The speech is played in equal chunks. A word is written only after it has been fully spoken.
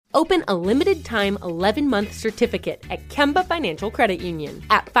Open a limited-time 11-month certificate at Kemba Financial Credit Union.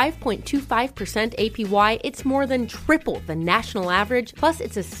 At 5.25% APY, it's more than triple the national average, plus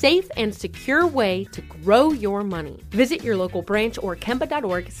it's a safe and secure way to grow your money. Visit your local branch or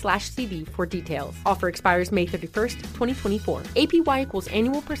kemba.org/CD for details. Offer expires May 31st, 2024. APY equals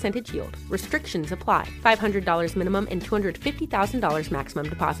annual percentage yield. Restrictions apply. $500 minimum and $250,000 maximum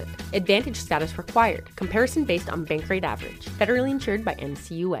deposit. Advantage status required. Comparison based on bank rate average. Federally insured by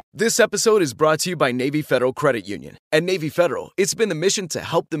NCUA. This episode is brought to you by Navy Federal Credit Union. At Navy Federal, it's been the mission to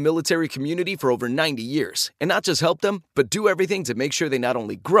help the military community for over 90 years. And not just help them, but do everything to make sure they not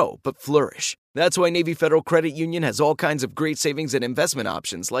only grow, but flourish. That's why Navy Federal Credit Union has all kinds of great savings and investment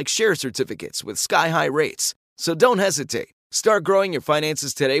options like share certificates with sky-high rates. So don't hesitate. Start growing your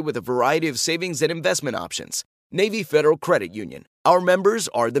finances today with a variety of savings and investment options. Navy Federal Credit Union. Our members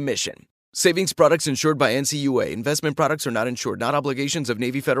are the mission. Savings products insured by NCUA. Investment products are not insured, not obligations of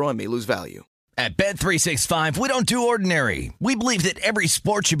Navy Federal and may lose value. At Bet365, we don't do ordinary. We believe that every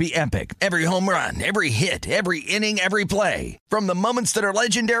sport should be epic. Every home run, every hit, every inning, every play. From the moments that are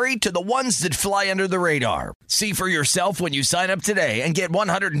legendary to the ones that fly under the radar. See for yourself when you sign up today and get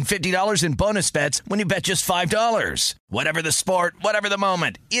 $150 in bonus bets when you bet just $5. Whatever the sport, whatever the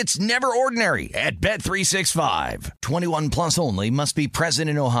moment, it's never ordinary at Bet365. 21 plus only. Must be present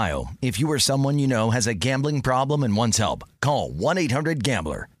in Ohio. If you or someone you know has a gambling problem and wants help, call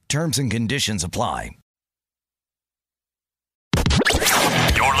 1-800-GAMBLER. Terms and conditions apply.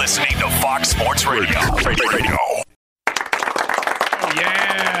 You're listening to Fox Sports Radio. Oh,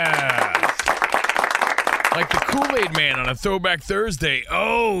 yeah. Like the Kool-Aid Man on a Throwback Thursday.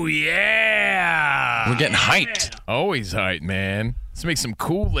 Oh, yeah. We're getting hyped. Always hyped, man. Let's make some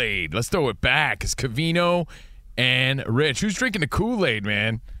Kool-Aid. Let's throw it back. It's Covino and Rich. Who's drinking the Kool-Aid,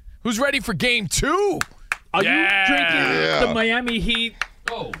 man? Who's ready for game 2? Are you drinking the Miami Heat?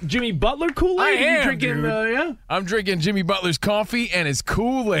 Jimmy Butler Kool-Aid? I am, drinking, dude. I'm drinking Jimmy Butler's coffee and his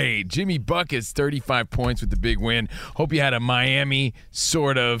Kool-Aid. Jimmy Buckets, 35 points with the big win. Hope you had a Miami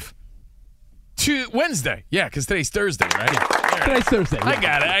sort of Wednesday. Yeah, because today's Thursday, right? Yeah. Today's Thursday. Yeah.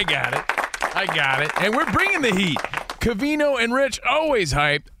 I got it. And we're bringing the heat. Covino and Rich, always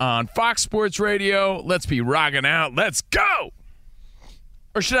hyped on Fox Sports Radio. Let's be rocking out. Let's go.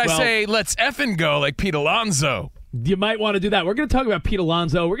 Or should I say, let's effing go like Pete Alonso. You might want to do that. We're going to talk about Pete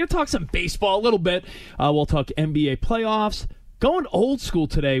Alonso. We're going to talk some baseball a little bit. We'll talk NBA playoffs. Going old school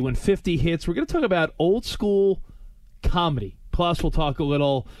today when 50 hits. We're going to talk about old school comedy. Plus, we'll talk a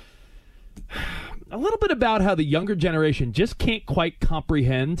little bit about how the younger generation just can't quite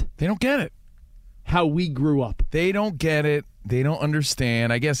comprehend. They don't get it. How we grew up. They don't get it. They don't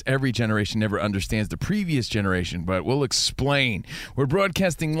understand. I guess every generation never understands the previous generation, but we'll explain. We're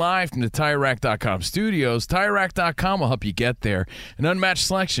broadcasting live from the TireRack.com studios. TireRack.com will help you get there. An unmatched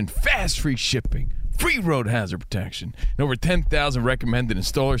selection, fast free shipping, free road hazard protection, and over 10,000 recommended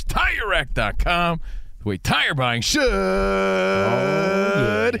installers. TireRack.com, the way tire buying should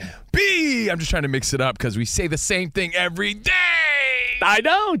be. I'm just trying to mix it up because we say the same thing every day. I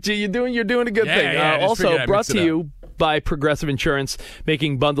know. You're doing a good thing. Also brought to you by Progressive Insurance,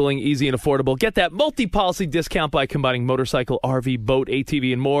 making bundling easy and affordable. Get that multi-policy discount by combining motorcycle, RV, boat,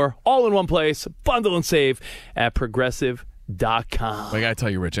 ATV, and more, all in one place. Bundle and save at Progressive.com. I got to tell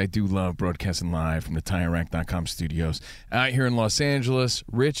you, Rich, I do love broadcasting live from the TireRack.com studios. Out here in Los Angeles,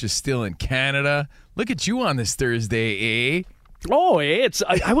 Rich is still in Canada. Look at you on this Thursday, eh? Oh,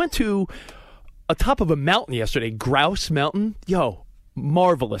 I went to a top of a mountain yesterday, Grouse Mountain. Yo,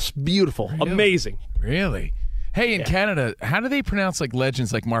 marvelous, beautiful, amazing. Really? Hey, in Canada, how do they pronounce like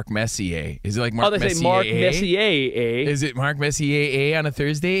legends like Mark Messier? Is it like Mark Messier? They say Mark Messier. Is it Mark Messier on a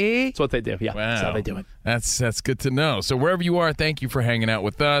Thursday? That's what they do. Yeah, wow. That's how they do it. That's good to know. So wherever you are, thank you for hanging out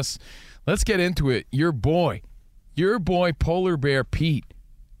with us. Let's get into it. Your boy, Polar Bear Pete,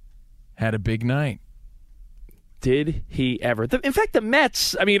 had a big night. Did he ever? In fact, the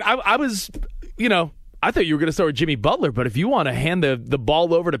Mets. I mean, I was, I thought you were going to start with Jimmy Butler, but if you want to hand the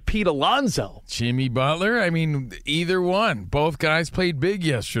ball over to Pete Alonso. Jimmy Butler? I mean, either one. Both guys played big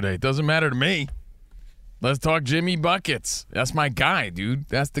yesterday. It doesn't matter to me. Let's talk Jimmy Buckets. That's my guy, dude.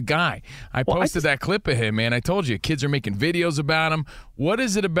 That's the guy. I posted that clip of him, man. I told you, kids are making videos about him. What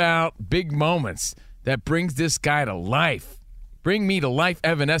is it about big moments that brings this guy to life? Bring me to life,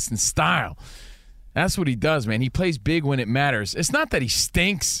 Evanescent style. That's what he does, man. He plays big when it matters. It's not that he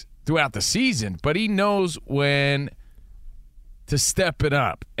stinks throughout the season, but he knows when to step it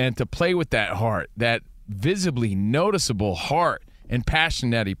up and to play with that heart, that visibly noticeable heart and passion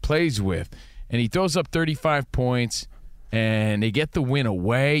that he plays with. And he throws up 35 points, and they get the win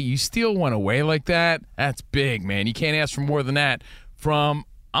away. You steal one away like that, that's big, man. You can't ask for more than that from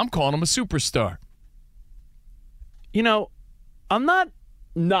I'm calling him a superstar. You know, I'm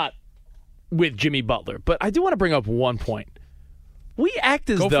not with Jimmy Butler, but I do want to bring up one point. We act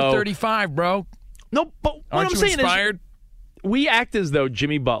as though... Go for 35, bro. No, but what Aren't I'm you saying inspired? is we act as though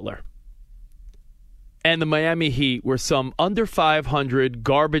Jimmy Butler and the Miami Heat were some under 500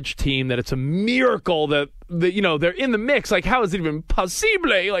 garbage team, that it's a miracle that they're in the mix. Like, how is it even possible?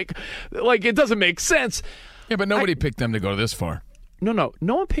 Like it doesn't make sense. Yeah, but nobody picked them to go this far. No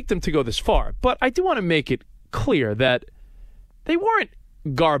one picked them to go this far. But I do want to make it clear that they weren't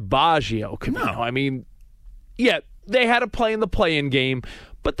Garbaggio. No. I mean, yeah, they had to play in the play-in game,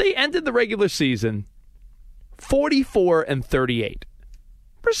 but they ended the regular season 44-38.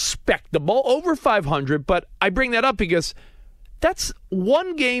 Respectable, over 500, but I bring that up because that's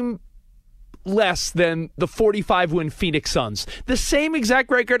one game less than the 45-win Phoenix Suns. The same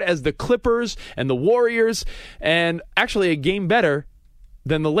exact record as the Clippers and the Warriors, and actually a game better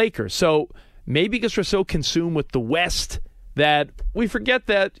than the Lakers. So maybe because we're so consumed with the West that we forget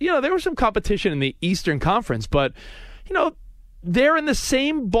that, there was some competition in the Eastern Conference, but, they're in the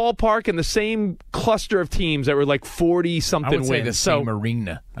same ballpark and the same cluster of teams that were like 40-something wins. I would say the same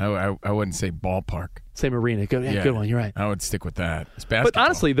arena. I wouldn't say ballpark. Same arena. Good one. You're right. I would stick with that. It's basketball. But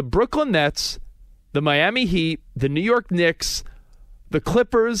honestly, the Brooklyn Nets, the Miami Heat, the New York Knicks, the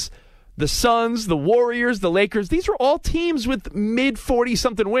Clippers, the Suns, the Warriors, the Lakers, these are all teams with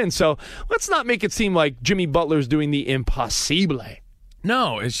mid-40-something wins. So let's not make it seem like Jimmy Butler's doing the impossible.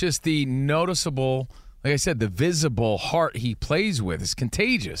 No, it's just the noticeable... Like I said, the visible heart he plays with is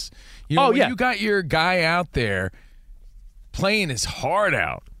contagious. When you got your guy out there playing his heart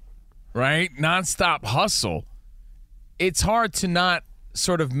out, right? Nonstop hustle, it's hard to not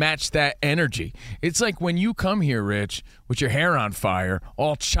sort of match that energy. It's like when you come here, Rich, with your hair on fire,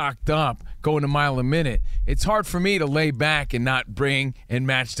 all chalked up, going a mile a minute, it's hard for me to lay back and not bring and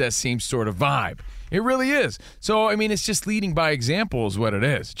match that same sort of vibe. It really is. So, I mean, it's just leading by example is what it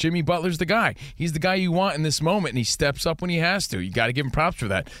is. Jimmy Butler's the guy. He's the guy you want in this moment, and he steps up when he has to. You got to give him props for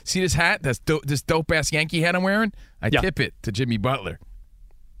that. See this hat, this dope-ass Yankee hat I'm wearing? I tip it to Jimmy Butler.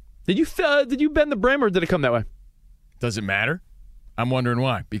 Did you bend the brim, or did it come that way? Does it matter? I'm wondering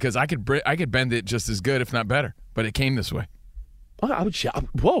why. Because I could bend it just as good, if not better, but it came this way.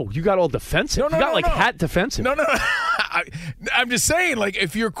 Whoa, you got all defensive. Hat defensive. No. I'm just saying, like,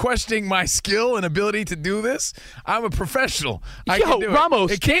 if you're questioning my skill and ability to do this, I'm a professional.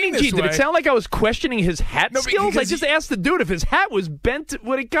 Ramos, Danny G, did it sound like I was questioning his hat skills? I just asked the dude if his hat was bent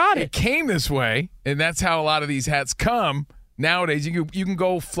when it got it. It came this way, and that's how a lot of these hats come. Nowadays, you can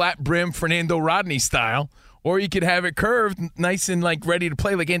go flat brim Fernando Rodney style, or you could have it curved, nice and, like, ready to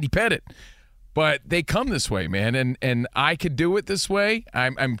play like Andy Pettit. But they come this way, man, and I could do it this way.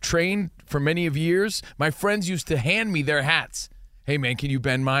 I'm trained for many of years. My friends used to hand me their hats. Hey, man, can you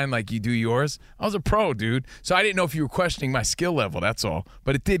bend mine like you do yours? I was a pro, dude. So I didn't know if you were questioning my skill level, that's all.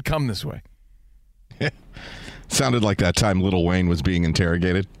 But it did come this way. Sounded like that time Lil Wayne was being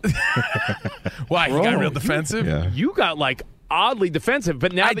interrogated. Why? You got real defensive? You got, like, oddly defensive,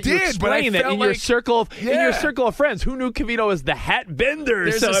 but now you explain that in your circle of friends, who knew Covino was the hat bender?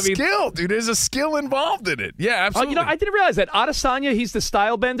 There's a skill, dude. There's a skill involved in it. Yeah, absolutely. I didn't realize that. Adesanya, he's the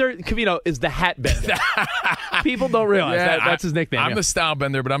style bender. Covino is the hat bender. People don't realize that's his nickname. I'm the style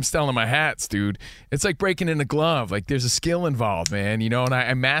bender, but I'm styling my hats, dude. It's like breaking in a glove. Like, there's a skill involved, man. And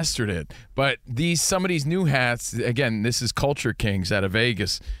I mastered it. But some of these new hats, again, this is Culture Kings out of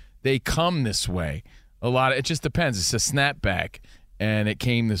Vegas. They come this way. It just depends. It's a snapback, and it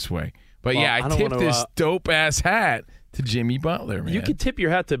came this way. But I tipped this dope-ass hat to Jimmy Butler, man. You could tip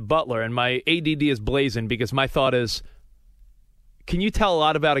your hat to Butler, and my ADD is blazing because my thought is, can you tell a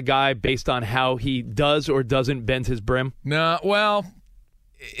lot about a guy based on how he does or doesn't bend his brim? No, well,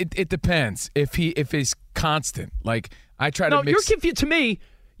 it depends. If he's constant, like I try to mix. No, you're confused. To me,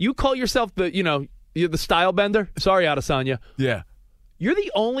 you call yourself you're the style bender. Sorry, Adesanya. Yeah, you're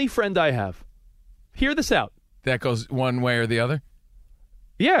the only friend I have. Hear this out. That goes one way or the other?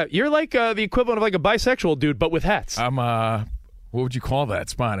 Yeah, you're like the equivalent of like a bisexual dude, but with hats. I'm what would you call that,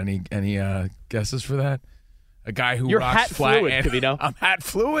 Spot? Any guesses for that? A guy who you're rocks hat flat. fluid, I'm hat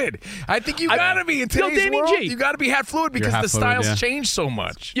fluid. I think you gotta be in today's world. G. You gotta be hat fluid because the styles change so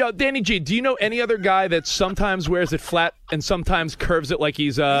much. Yo, Danny G, do you know any other guy that sometimes wears it flat and sometimes curves it like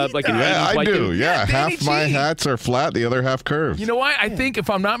he's like an I do. Yeah, half my hats are flat, the other half curved. You know what? I think if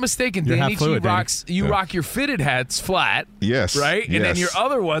I'm not mistaken, Danny G rock your fitted hats flat. Yes. Right? And then your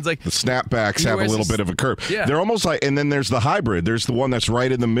other ones, like the snapbacks have a little bit of a curve. Yeah. They're almost like, and then there's the hybrid. There's the one that's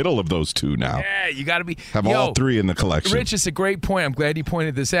right in the middle of those two now. Yeah, you got to have all three in the collection. Rich, it's a great point. I'm glad you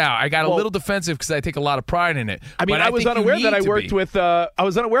pointed this out. I got a little defensive because I take a lot of pride in it. I mean, I was unaware that I worked with. I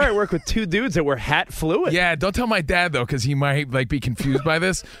was unaware I worked with two dudes that were hat fluid. Yeah, don't tell my dad though, because he might be confused by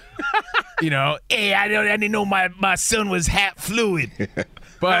this. Hey, I didn't know my son was hat fluid.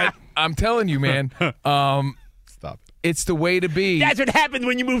 But I'm telling you, man. Stop. It's the way to be. That's what happens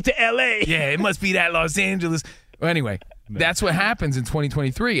when you move to L.A. Yeah, it must be that Los Angeles. Well, anyway, that's what happens in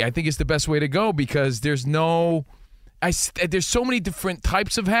 2023. I think it's the best way to go because there's so many different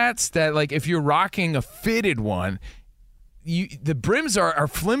types of hats that, like, if you're rocking a fitted one, the brims are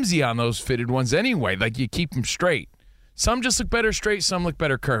flimsy on those fitted ones anyway. Like, you keep them straight. Some just look better straight. Some look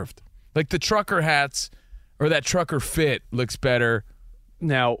better curved. Like the trucker hats or that trucker fit looks better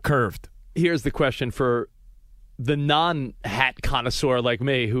now curved. Here's the question for the non-hat connoisseur like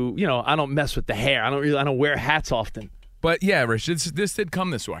me, who I don't mess with the hair. I don't wear hats often. But yeah, Rich, this did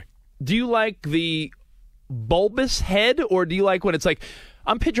come this way. Do you like the bulbous head, or do you like when it's like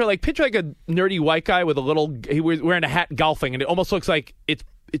I'm picturing like a nerdy white guy with he was wearing a hat golfing, and it almost looks like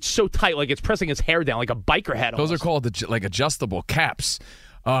it's so tight, like it's pressing his hair down, like a biker hat. Those almost. are called like adjustable caps.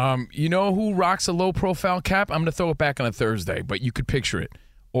 You know who rocks a low-profile cap? I'm going to throw it back on a Thursday, but you could picture it.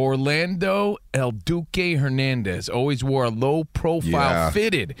 Orlando El Duque Hernandez always wore a low-profile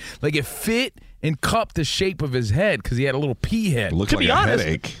fitted. Like it fit and cupped the shape of his head because he had a little pea head. Looked like a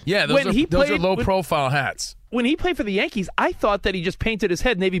headache. Yeah, those are low-profile hats. When he played for the Yankees, I thought that he just painted his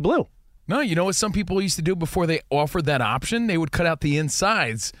head navy blue. No, you know what some people used to do before they offered that option? They would cut out the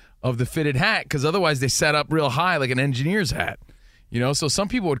insides of the fitted hat because otherwise they sat up real high like an engineer's hat. So some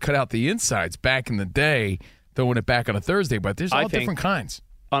people would cut out the insides back in the day, throwing it back on a Thursday, but there's all different kinds.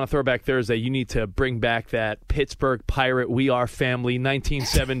 On a Throwback Thursday, you need to bring back that Pittsburgh Pirate We Are Family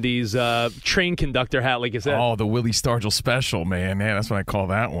 1970s train conductor hat, like you said. Oh, the Willie Stargell special, man. Yeah, that's what I call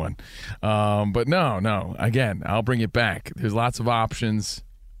that one. But no. Again, I'll bring it back. There's lots of options.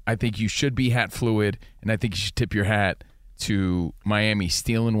 I think you should be hat fluid, and I think you should tip your hat to Miami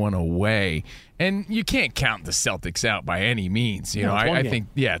stealing one away. And you can't count the Celtics out by any means. I think,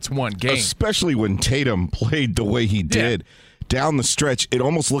 it's one game. Especially when Tatum played the way he did. Down the stretch, it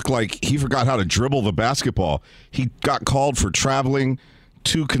almost looked like he forgot how to dribble the basketball. He got called for traveling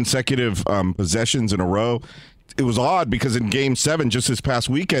 2 consecutive possessions in a row. It was odd because in Game 7 just this past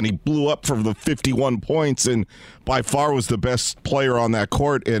weekend, he blew up for the 51 points and by far was the best player on that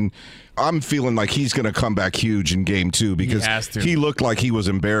court. And I'm feeling like he's going to come back huge in Game 2 because he looked like he was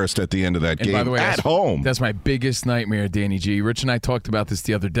embarrassed at the end of that game by the way, at home. That's my biggest nightmare, Danny G. Rich and I talked about this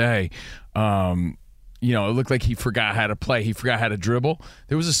the other day. It looked like he forgot how to play. He forgot how to dribble.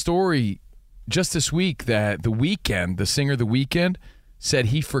 There was a story just this week that The singer The Weeknd, said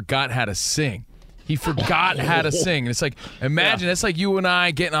he forgot how to sing. He forgot how to sing. And it's like, imagine, it's like you and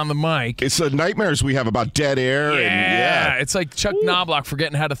I getting on the mic. It's the nightmares we have about dead air. Yeah. It's like Chuck Knobloch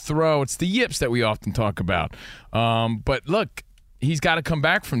forgetting how to throw. It's the yips that we often talk about. But look, he's got to come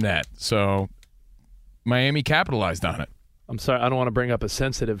back from that. So Miami capitalized on it. I'm sorry, I don't want to bring up a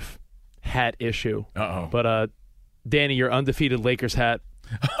sensitive hat issue. Uh-oh. But, Danny, your undefeated Lakers hat.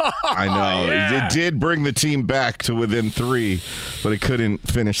 I know. It did bring the team back to within 3, but it couldn't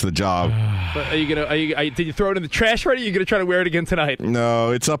finish the job. But did you throw it in the trash already? Or are you going to try to wear it again tonight?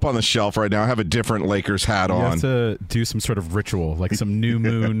 No, it's up on the shelf right now. I have a different Lakers hat on. You have to do some sort of ritual, like some new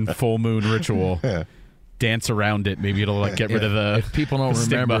moon, full moon ritual. Yeah. Dance around it. Maybe it'll get rid of the If people don't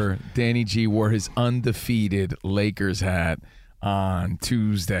remember, Danny G wore his undefeated Lakers hat on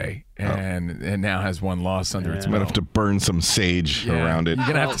Tuesday and now has one loss under its belt. I'm going to have to burn some sage around it. You're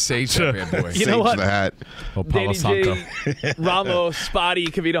going to have to sage that bad boy. You know what? The hat. Danny G, Ramos, Spotty,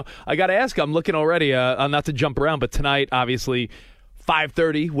 Cavito. I got to ask, I'm looking already, not to jump around, but tonight, obviously,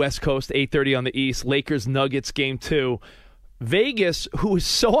 5:30 West Coast, 8:30 on the East, Lakers-Nuggets Game 2. Vegas, who is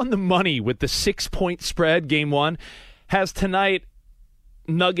so on the money with the 6-point spread, Game 1, has tonight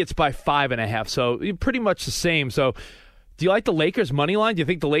Nuggets by 5.5, so pretty much the same. So do you like the Lakers' money line? Do you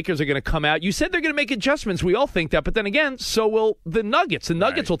think the Lakers are going to come out? You said they're going to make adjustments. We all think that. But then again, so will the Nuggets. The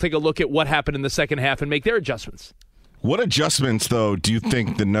Nuggets will take a look at what happened in the second half and make their adjustments. What adjustments, though, do you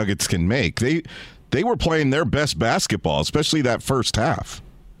think the Nuggets can make? They were playing their best basketball, especially that first half.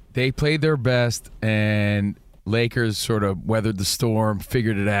 They played their best, and Lakers sort of weathered the storm,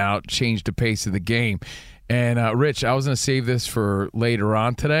 figured it out, changed the pace of the game. And, Rich, I was going to save this for later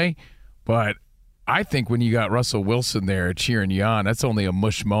on today, but I think when you got Russell Wilson there cheering you on, that's only a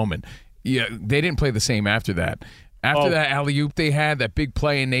mush moment. Yeah, they didn't play the same after that. After that alley-oop they had, that big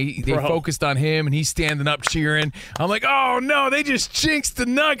play, and they focused on him, and he's standing up cheering. I'm like, oh, no, they just jinxed the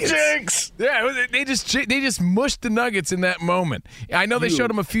Nuggets. Jinx! Yeah, they just mushed the Nuggets in that moment. I know they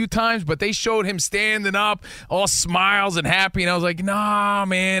showed him a few times, but they showed him standing up, all smiles and happy, and I was like, nah,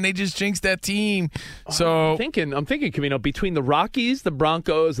 man, they just jinxed that team. So I'm thinking, Camino, between the Rockies, the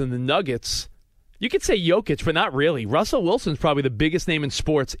Broncos, and the Nuggets, you could say Jokic, but not really. Russell Wilson's probably the biggest name in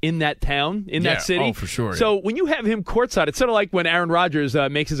sports in that town, in that city. Oh, for sure. So when you have him courtside, it's sort of like when Aaron Rodgers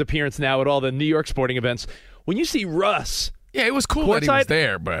makes his appearance now at all the New York sporting events. When you see Russ, yeah, it was cool courtside, that he was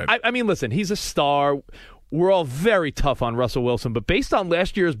there, but I mean, listen, he's a star. We're all very tough on Russell Wilson, but based on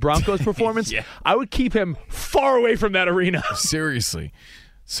last year's Broncos performance, I would keep him far away from that arena. Seriously.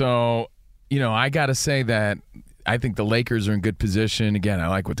 So, I got to say that I think the Lakers are in good position. Again, I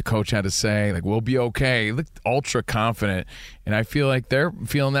like what the coach had to say. Like, we'll be okay. He looked ultra confident, and I feel like they're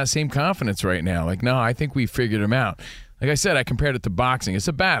feeling that same confidence right now. Like, no, I think we figured him out. Like I said, I compared it to boxing. It's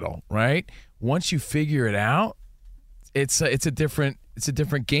a battle, right? Once you figure it out, it's a different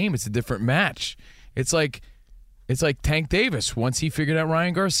game. It's a different match. It's like Tank Davis. Once he figured out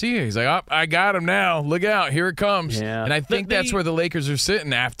Ryan Garcia, he's like, oh, I got him now. Look out. Here it comes. Yeah. And I think that's where the Lakers are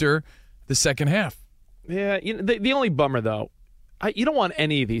sitting after the second half. Yeah, the only bummer, though, you don't want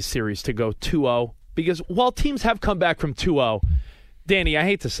any of these series to go 2-0 because while teams have come back from 2-0, Danny, I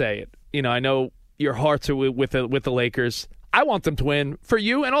hate to say it. I know your hearts are with the Lakers. I want them to win for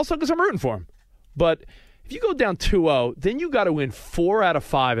you and also because I'm rooting for them. But if you go down 2-0, then you got to win 4 out of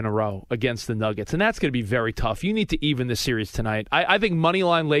 5 in a row against the Nuggets, and that's going to be very tough. You need to even this series tonight. I think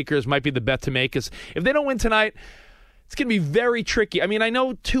moneyline Lakers might be the bet to make because if they don't win tonight, it's going to be very tricky. I mean, I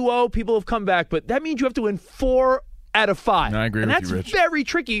know 2-0, people have come back, but that means you have to win 4 out of 5. I agree with you, Rich. And that's very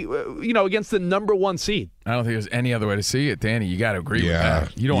tricky, against the number 1 seed. I don't think there's any other way to see it, Danny. You got to agree with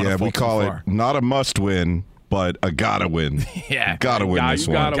that. You don't want to fall we call too it far. Not a must-win, but a gotta win. Yeah. Gotta win this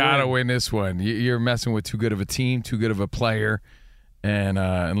one. Gotta win this one. You're messing with too good of a team, too good of a player, and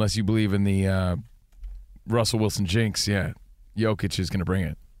unless you believe in the Russell Wilson jinx, Jokic is going to bring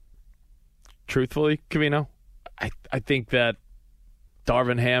it. Truthfully, Covino, I think that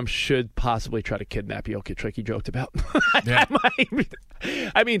Darvin Ham should possibly try to kidnap Jokic like he joked about. Yeah.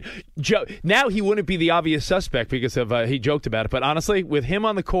 I mean, now he wouldn't be the obvious suspect because of he joked about it. But honestly, with him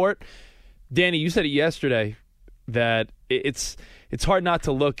on the court, Danny, you said it yesterday that it's hard not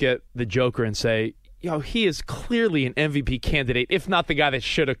to look at the Joker and say, he is clearly an MVP candidate, if not the guy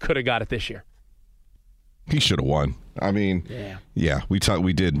that could have got it this year. He should have won. I mean,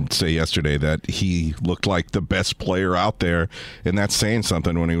 we did say yesterday that he looked like the best player out there, and that's saying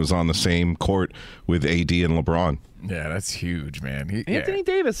something when he was on the same court with AD and LeBron. Yeah, that's huge, man. Anthony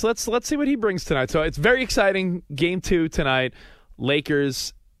Davis, let's see what he brings tonight. So it's very exciting. Game 2 tonight.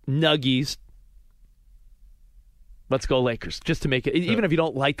 Lakers, Nuggies. Let's go Lakers, just to make it, even if you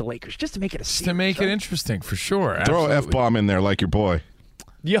don't like the Lakers, just to make it a series. Just to make it interesting, for sure. Throw Absolutely. an F-bomb in there like your boy.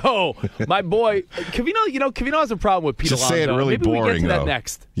 Yo, my boy, Covino has a problem with Pete Just Alonso. say it really Maybe boring, we get to that though.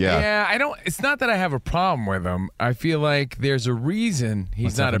 next. Yeah, I don't. It's not that I have a problem with him. I feel like there's a reason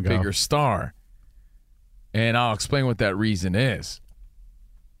he's not a bigger star, and I'll explain what that reason is.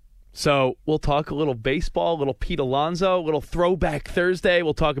 So we'll talk a little baseball, a little Pete Alonso, a little Throwback Thursday.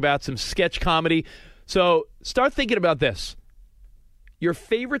 We'll talk about some sketch comedy. So start thinking about this. Your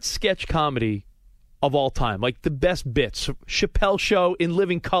favorite sketch comedy of all time, like the best bits. Chappelle Show, In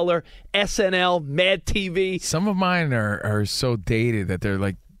Living Color, SNL, Mad TV. Some of mine are so dated that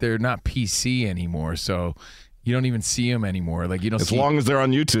they're not PC anymore, so you don't even see them anymore. Like you don't. As long as they're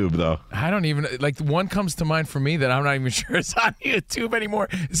on YouTube, though. I don't even one comes to mind for me that I'm not even sure it's on YouTube anymore.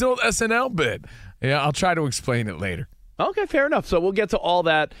 It's an old SNL bit. Yeah, I'll try to explain it later. Okay, fair enough. So we'll get to all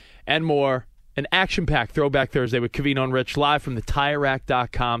that and more. An action-packed Throwback Thursday with Covino and Rich live from the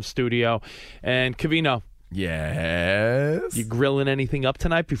TireRack.com studio. And Covino, yes, you grilling anything up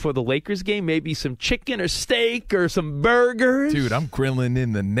tonight before the Lakers game? Maybe some chicken or steak or some burgers? Dude, I'm grilling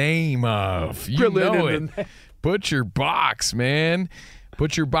in the name of. You know it. Butcher Box, man.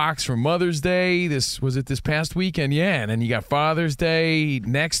 Butcher Box for Mother's Day. This past weekend? Yeah, and then you got Father's Day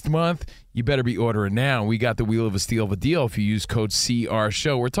next month. You better be ordering now. We got the Wheel of a Steal of a deal if you use code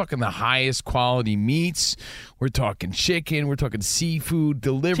CRSHOW. We're talking the highest quality meats. We're talking chicken. We're talking seafood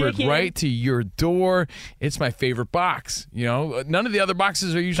delivered right to your door. It's my favorite box. None of the other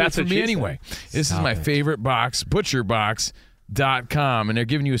boxes are usually for me anyway. This is my favorite box, butcherbox.com, and they're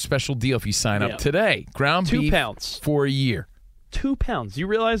giving you a special deal if you sign up today. Ground beef 2 pounds for a year. 2 pounds. You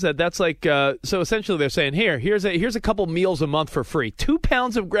realize that that's like so essentially they're saying here's a couple meals a month for free. 2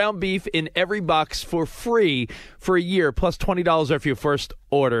 pounds of ground beef in every box for free for a year, plus $20 off your first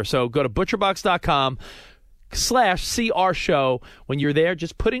order. So go to butcherbox.com/CR show. When you're there,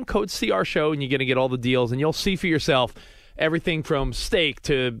 just put in code CR show and you're going to get all the deals, and you'll see for yourself everything from steak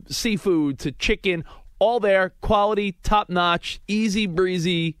to seafood to chicken, all there, quality, top notch, easy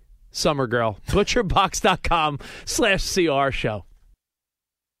breezy. Summer girl. Butcherbox.com/CR show.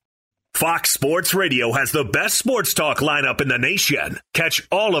 Fox Sports Radio has the best sports talk lineup in the nation. Catch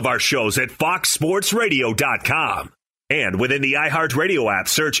all of our shows at foxsportsradio.com. And within the iHeartRadio app,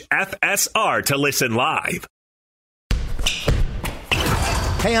 search FSR to listen live.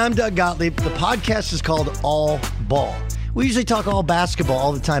 Hey, I'm Doug Gottlieb. The podcast is called All Ball. We usually talk all basketball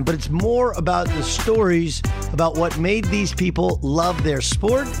all the time, but it's more about the stories about what made these people love their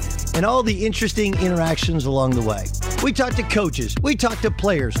sport and all the interesting interactions along the way. We talk to coaches. We talk to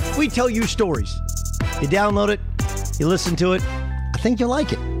players. We tell you stories. You download it. You listen to it. I think you'll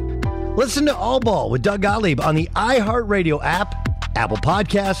like it. Listen to All Ball with Doug Gottlieb on the iHeartRadio app, Apple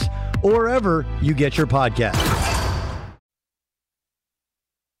Podcasts, or wherever you get your podcasts.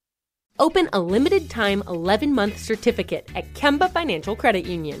 Open a limited-time 11-month certificate at Kemba Financial Credit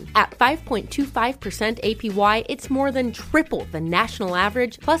Union. At 5.25% APY, it's more than triple the national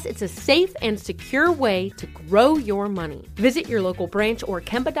average, plus it's a safe and secure way to grow your money. Visit your local branch or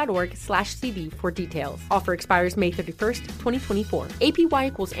kemba.org/CD for details. Offer expires May 31st, 2024. APY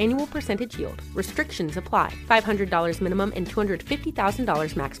equals annual percentage yield. Restrictions apply. $500 minimum and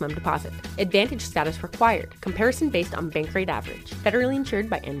 $250,000 maximum deposit. Advantage status required. Comparison based on bank rate average. Federally insured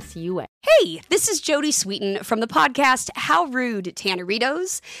by NCUA. Hey, this is Jody Sweeten from the podcast How Rude,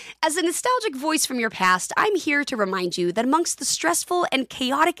 Tanneritos. As a nostalgic voice from your past, I'm here to remind you that amongst the stressful and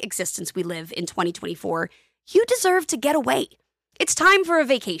chaotic existence we live in 2024, you deserve to get away. It's time for a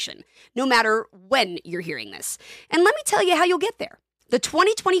vacation, no matter when you're hearing this. And let me tell you how you'll get there. The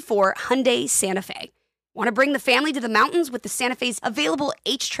 2024 Hyundai Santa Fe. Want to bring the family to the mountains with the Santa Fe's available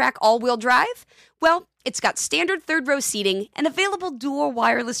H-Track all-wheel drive? Well, it's got standard third-row seating and available dual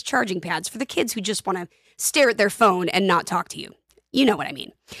wireless charging pads for the kids who just want to stare at their phone and not talk to you. You know what I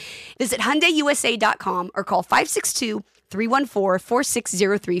mean. Visit HyundaiUSA.com or call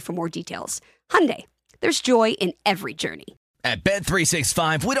 562-314-4603 for more details. Hyundai, there's joy in every journey. At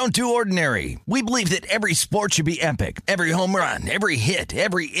Bet365, we don't do ordinary. We believe that every sport should be epic. Every home run, every hit,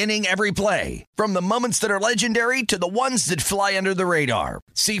 every inning, every play. From the moments that are legendary to the ones that fly under the radar.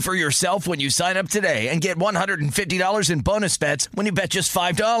 See for yourself when you sign up today and get $150 in bonus bets when you bet just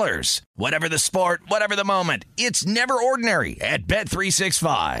 $5. Whatever the sport, whatever the moment, it's never ordinary at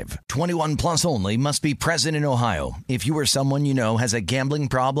Bet365. 21 plus only. Must be present in Ohio. If you or someone you know has a gambling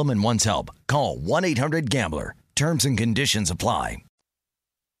problem and wants help, call 1-800-GAMBLER. Terms and conditions apply.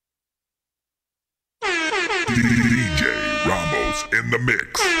 DJ Ramos in the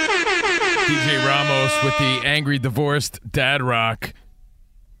mix. DJ Ramos with the angry divorced dad rock.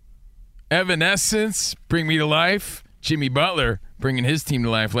 Evanescence, Bring Me to Life. Jimmy Butler bringing his team to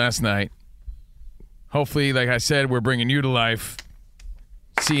life last night. Hopefully, like I said, we're bringing you to life.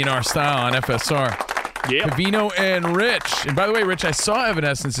 CNR style on FSR. Yeah. Covino and Rich. And by the way, Rich, I saw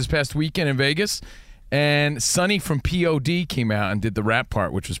Evanescence this past weekend in Vegas. And Sonny from POD came out and did the rap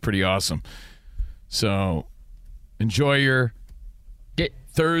part, which was pretty awesome. So enjoy your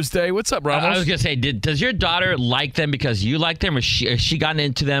Thursday. What's up, Ramos? I was going to say, does your daughter like them because you like them, or has she gotten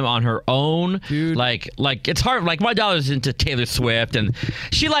into them on her own? Dude. Like it's hard. Like, my daughter's into Taylor Swift, and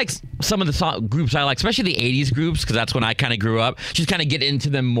she likes some of the groups I like, especially the 80s groups, because that's when I kind of grew up. She's kind of getting into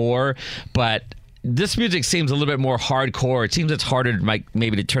them more, but this music seems a little bit more hardcore. It seems it's harder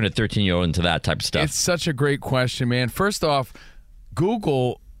maybe to turn a 13-year-old into that type of stuff. It's such a great question, man. First off,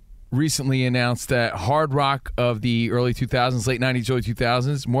 Google recently announced that hard rock of the early 2000s, late 90s, early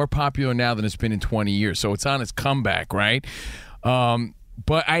 2000s, more popular now than it's been in 20 years. So it's on its comeback, right?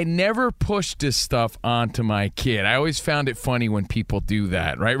 But I never pushed this stuff onto my kid. I always found it funny when people do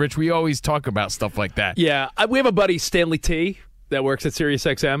that, right, Rich? We always talk about stuff like that. Yeah. We have a buddy, Stanley T, that works at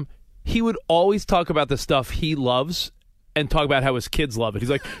SiriusXM. He would always talk about the stuff he loves and talk about how his kids love it. He's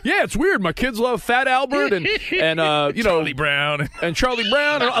like, yeah, it's weird. My kids love Fat Albert and Charlie Brown. And Charlie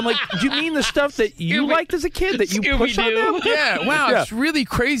Brown. And I'm like, do you mean the stuff that you liked as a kid that you push on them? Yeah, wow, yeah. It's really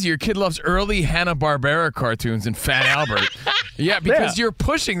crazy. Your kid loves early Hanna-Barbera cartoons and Fat Albert. Yeah, because you're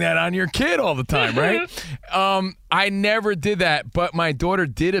pushing that on your kid all the time, right? I never did that, but my daughter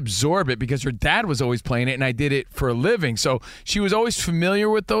did absorb it because her dad was always playing it, and I did it for a living. So she was always familiar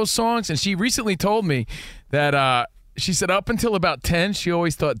with those songs, and she recently told me that she said up until about 10, she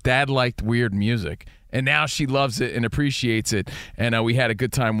always thought Dad liked weird music. And now she loves it and appreciates it. And we had a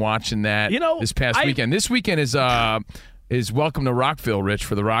good time watching that this past weekend. This weekend is Welcome to Rockville, Rich,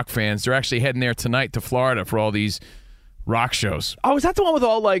 for the rock fans. They're actually heading there tonight to Florida for all these rock shows. Oh, is that the one with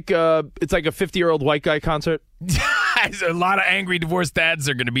all it's like a 50-year-old white guy concert? A lot of angry divorced dads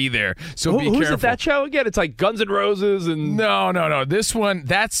are going to be there, so be careful. Who's at that show again? It's like Guns N' Roses and... No. This one,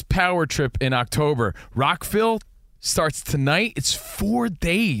 that's Power Trip in October. Rockville starts tonight. It's 4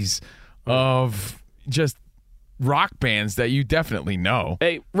 days of just rock bands that you definitely know.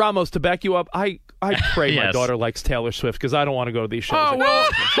 Hey, Ramos, to back you up, I pray my daughter likes Taylor Swift because I don't want to go to these shows. Oh, well,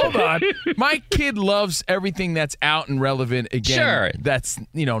 hold on. My kid loves everything that's out and relevant again. Sure. That's,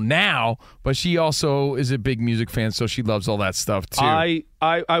 now, but she also is a big music fan, so she loves all that stuff, too.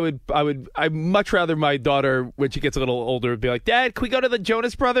 I'd much rather my daughter, when she gets a little older, would be like, Dad, can we go to the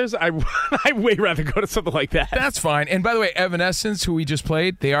Jonas Brothers? I'd way rather go to something like that. That's fine. And by the way, Evanescence, who we just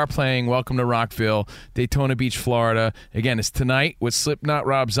played, they are playing Welcome to Rockville, Daytona Beach, Florida. Again, it's tonight with Slipknot,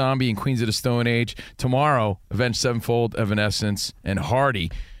 Rob Zombie, and Queens of the Stone Age. Tomorrow, Avenged Sevenfold, Evanescence, and Hardy,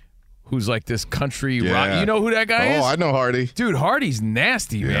 who's like this country rock. You know who that guy is? Oh, I know Hardy. Dude, Hardy's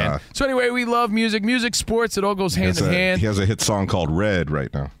nasty, man. So anyway, we love music, sports. It all goes hand in hand. He has a hit song called Red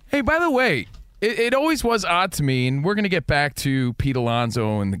right now. Hey, by the way, it always was odd to me, and we're going to get back to Pete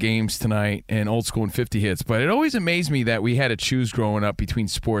Alonso and the games tonight and old school and 50 hits, but it always amazed me that we had to choose growing up between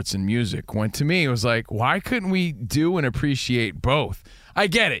sports and music, when to me it was like, why couldn't we do and appreciate both? I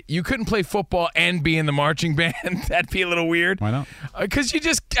get it. You couldn't play football and be in the marching band. That'd be a little weird. Why not? Because I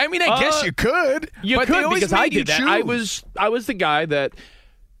guess you could. You but could, because I did that. Choose. I was the guy that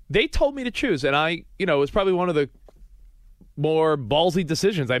they told me to choose, and it was probably one of the more ballsy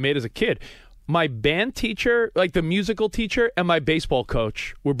decisions I made as a kid. My band teacher, like the musical teacher, and my baseball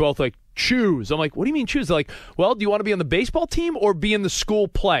coach were both like, choose. I'm like, what do you mean choose? They're like, well, do you want to be on the baseball team or be in the school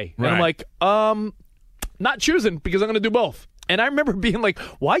play? Right. And I'm like, not choosing, because I'm going to do both. And I remember being like,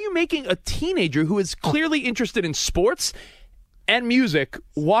 why are you making a teenager who is clearly interested in sports and music,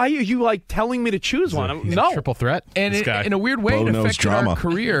 why are you telling me to choose one? No. Triple threat. And in a weird way, it affected our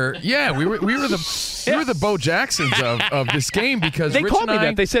career. Yeah, we were the Bo Jacksons of this game, because they Rich called me and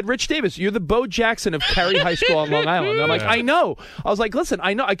that. They said, Rich Davis, you're the Bo Jackson of Cary High School on Long Island. And I'm like, I know. I was like, listen,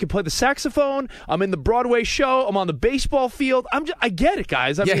 I know I can play the saxophone. I'm in the Broadway show. I'm on the baseball field. I get it,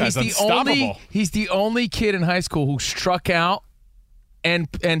 guys. He's the only kid in high school who struck out and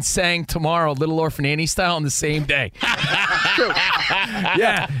sang Tomorrow, Little Orphan Annie style, on the same day. True.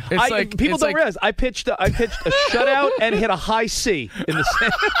 Yeah, people don't realize I pitched a shutout and hit a high C in the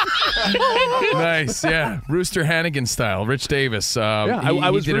same. Nice, yeah, Rooster Hannigan style, Rich Davis. I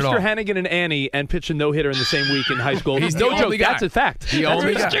was Rooster Hannigan and Annie and pitched a no hitter in the same week in high school. He's no the joke. only guy. That's a fact. The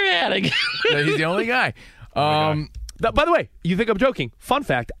only Rooster guy. Hannigan. He's the only guy. By the way, you think I'm joking? Fun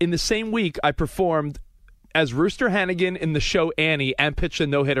fact: in the same week, I performed as Rooster Hannigan in the show Annie and pitched a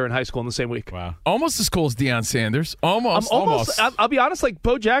no-hitter in high school in the same week. Wow. Almost as cool as Deion Sanders. Almost. I'll be honest,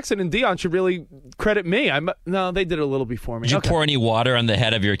 Bo Jackson and Deion should really credit me. No, they did it a little before me. Did you pour any water on the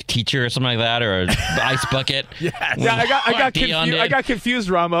head of your teacher or something like that, or an ice bucket? Yes. Yeah, I got confused,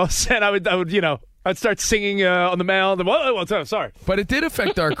 Ramos, and I would I'd start singing on the mound. And, sorry. But it did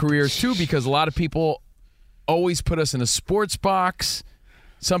affect our careers, too, because a lot of people always put us in a sports box.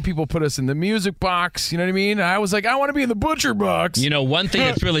 Some people put us in the music box. You know what I mean? I was like, I want to be in the butcher box. One thing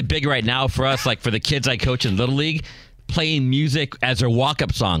that's really big right now for us, like for the kids I coach in Little League, playing music as their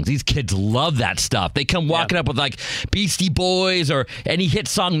walk-up songs. These kids love that stuff. They come walking up with Beastie Boys or any hit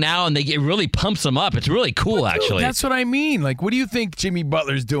song now, and it really pumps them up. It's really cool, actually. That's what I mean. What do you think Jimmy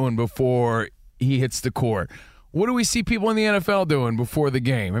Butler's doing before he hits the court? What do we see people in the NFL doing before the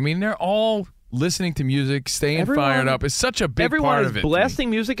game? I mean, they're all listening to music, staying fired up. It's such a big part of it. Everyone is blasting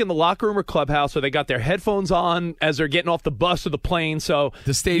music in the locker room or clubhouse, or they got their headphones on as they're getting off the bus or the plane. So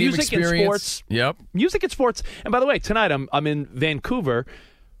the stadium music experience. And sports. Yep. Music and sports. And by the way, tonight I'm in Vancouver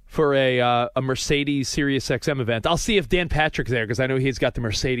for a Mercedes Sirius XM event. I'll see if Dan Patrick's there, because I know he's got the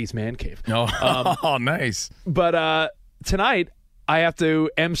Mercedes man cave. Oh, nice. But tonight I have to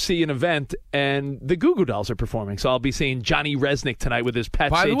MC an event, and the Goo Goo Dolls are performing. So I'll be seeing Johnny Resnick tonight with his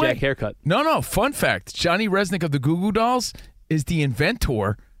Pat Sajak haircut. No, fun fact. Johnny Resnick of the Goo Goo Dolls is the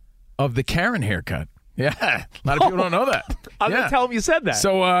inventor of the Karen haircut. Yeah, a lot of people don't know that. I'm going to tell him you said that.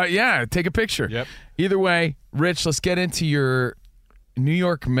 So, take a picture. Yep. Either way, Rich, let's get into your New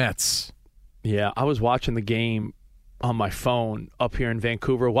York Mets. Yeah, I was watching the game on my phone up here in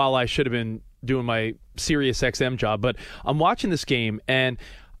Vancouver while I should have been doing my Sirius XM job, but I'm watching this game, and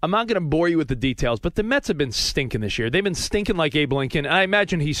I'm not going to bore you with the details, but the Mets have been stinking this year. They've been stinking like Abe Lincoln. I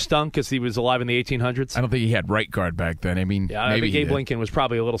imagine he stunk because he was alive in the 1800s. I don't think he had right guard back then. I mean, I think Abe Lincoln was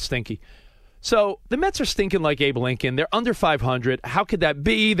probably a little stinky. So the Mets are stinking like Abe Lincoln. They're under 500. How could that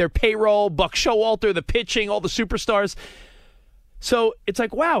be? Their payroll, Buck Showalter, the pitching, all the superstars. So it's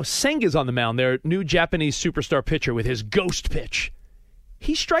like, wow, Senga's on the mound, their new Japanese superstar pitcher with his ghost pitch.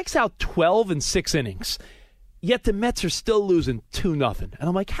 He strikes out 12 in 6 innings. Yet the Mets are still losing 2-0. And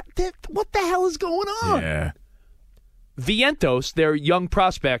I'm like, what the hell is going on? Yeah. Vientos, their young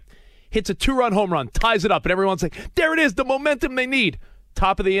prospect, hits a 2-run home run, ties it up, and everyone's like, there it is, the momentum they need.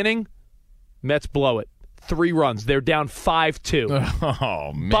 Top of the inning, Mets blow it. 3 runs. They're down 5-2.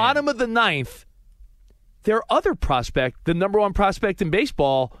 Oh, man. Bottom of the 9th, their other prospect, the number 1 prospect in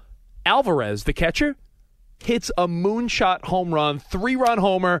baseball, Alvarez, the catcher, hits a moonshot home run, 3-run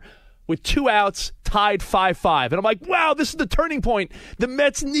homer with 2 outs, tied 5-5. And I'm like, wow, this is the turning point. The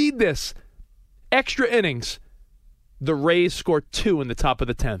Mets need this. Extra innings. The Rays score 2 in the top of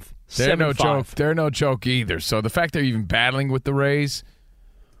the 10th. They're 7-5. no joke. They're no joke either. So the fact they're even battling with the Rays.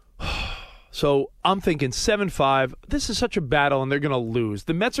 So I'm thinking 7-5. This is such a battle, and they're going to lose.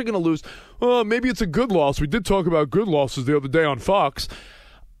 The Mets are going to lose. Oh, maybe it's a good loss. We did talk about good losses the other day on Fox.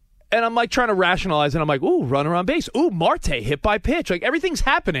 And I'm like trying to rationalize, and I'm like, ooh, runner on base. Ooh, Marte hit by pitch. Like everything's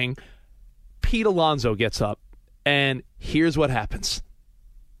happening. Pete Alonso gets up, and here's what happens.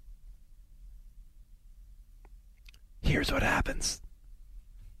 Here's what happens.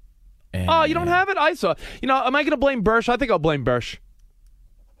 Oh, you don't have it? I saw. You know, am I going to blame Bursch? I think I'll blame Bursch.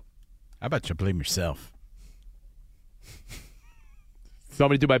 How about you blame yourself?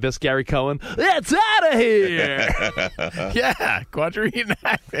 Somebody do my best Gary Cohen. Let's out of here. Yeah, Quadrine.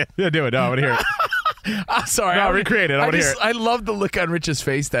 Yeah, do it. No, I want to hear it. I'm sorry. No, recreate it. I want to hear it. I love the look on Rich's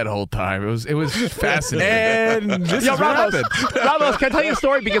face that whole time. It was fascinating. And this is what happened. Ramos, can I tell you a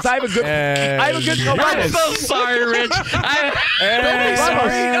story? Because I have a good. I'm so sorry, Rich.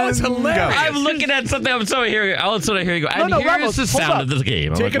 That was hilarious. I'm looking at something. I'm so here. I'll sort of hear you go. And here's Ramos, the sound of this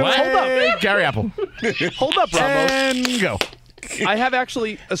game. Take it away. Hold up. Gary Apple. Hold up, Ramos. And go. I have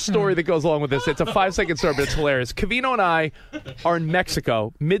actually a story that goes along with this. It's a 5-second story, but it's hilarious. Cavino and I are in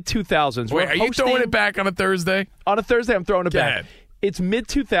Mexico, mid-2000s. Wait, are you throwing it back on a Thursday? On a Thursday, I'm throwing it back. Ahead. It's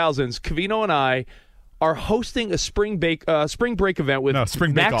mid-2000s. Cavino and I are hosting a spring break event with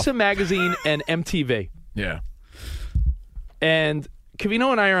Maxim Magazine and MTV. Yeah. And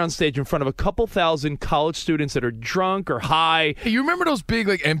Cavino and I are on stage in front of a couple thousand college students that are drunk or high. Hey, you remember those big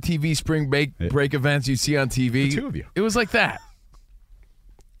like MTV spring break events you see on TV? The two of you. It was like that.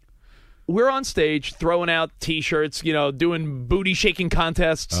 We're on stage throwing out T-shirts, doing booty-shaking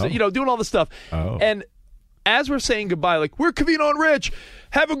contests, doing all this stuff. Oh. And as we're saying goodbye, like, we're Cavino and Rich,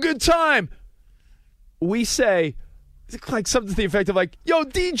 have a good time. We say, like something to the effect of like, yo,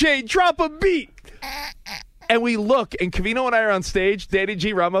 DJ, drop a beat. And we look, and Cavino and I are on stage. Danny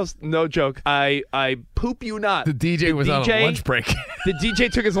G. Ramos, no joke. I poop you not. The DJ was on a lunch break. The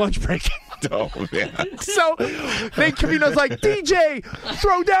DJ took his lunch break. Oh, man. So then Cavino's like, DJ,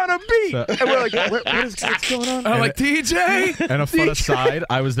 throw down a beat. And we're like, what's going on? I'm like, DJ? And a fun aside,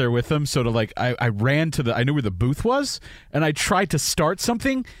 I was there with him, so I ran to I knew where the booth was, and I tried to start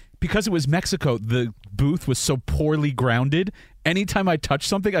something. Because it was Mexico, the booth was so poorly grounded. Anytime I touched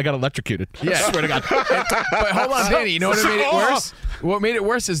something, I got electrocuted. Yeah. I swear to God. But hold on, Danny. You know what made it worse? What made it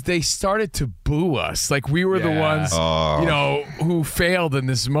worse is they started to boo us. Like we were the ones, who failed in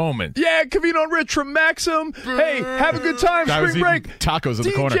this moment. Yeah, Cavino and Rich from Maxim. Hey, have a good time. I was Spring break. eating tacos in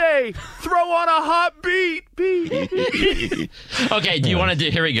the corner. DJ, throw on a hot beat. Okay, do you want to do?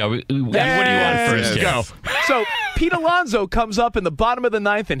 Here we go. What do you want first? Go. So Pete Alonso comes up in the bottom of the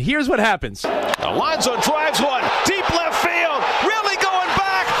 9th, and here's what happens. Alonso drives one deep left field, really going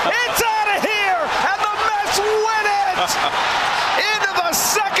back. It's out of here, and the Mets win it. Into the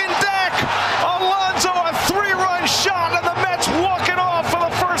second deck, Alonso a 3-run shot, and the Mets walking off for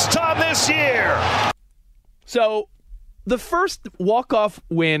the first time this year. So the first walk-off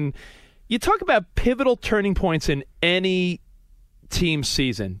win. You talk about pivotal turning points in any team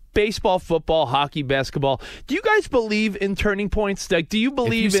season. Baseball, football, hockey, basketball. Do you guys believe in turning points? Like, do you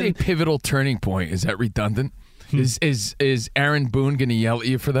believe if you say pivotal turning point, is that redundant? Is Aaron Boone going to yell at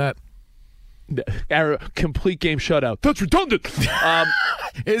you for that? Complete game shutout. That's redundant.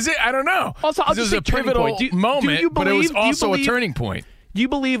 Is it? I don't know. Also, I'll just say a pivotal moment, but it was also a turning point. Do you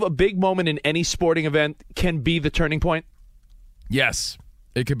believe a big moment in any sporting event can be the turning point? Yes.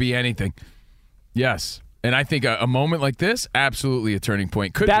 It could be anything. Yes. And I think a moment like this, absolutely a turning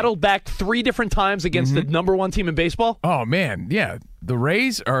point. Battled back 3 different times against the number 1 team in baseball? Oh, man. Yeah. The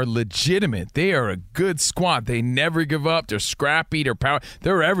Rays are legitimate. They are a good squad. They never give up. They're scrappy. They're power.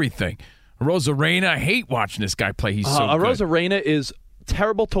 They're everything. Rosarena, I hate watching this guy play. He's so good. Rosarena is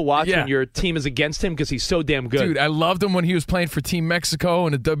terrible to watch when your team is against him because he's so damn good. Dude, I loved him when he was playing for Team Mexico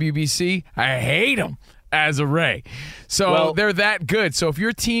in the WBC. I hate him as a Ray. So they're that good. So if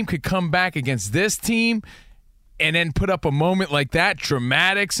your team could come back against this team and then put up a moment like that,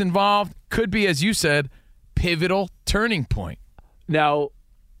 dramatics involved, could be, as you said, pivotal turning point. Now,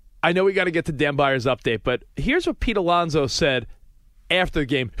 I know we got to get to Dan Byer's update, but here's what Pete Alonso said after the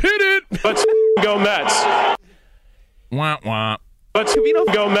game. Hit it! Let's go Mets. Wah, wah. Let's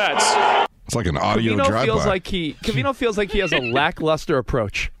go Mets. It's like an audio drive-by. Covino feels like he has a lackluster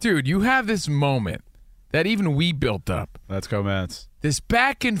approach. Dude, you have this moment that even we built up. Let's go Mets. This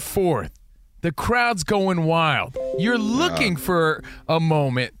back and forth. The crowd's going wild. You're looking for a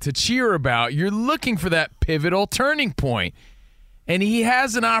moment to cheer about. You're looking for that pivotal turning point. And he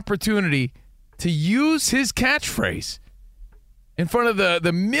has an opportunity to use his catchphrase in front of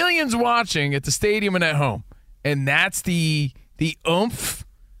the millions watching at the stadium and at home. And that's the oomph.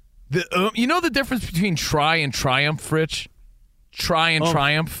 You know the difference between try and triumph, Rich? Try and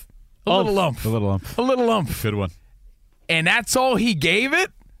triumph. A little umph. A little umph. A little umph. Good one. And that's all he gave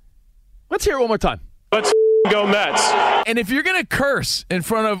it? Let's hear it one more time. Let's go Mets. And if you're going to curse in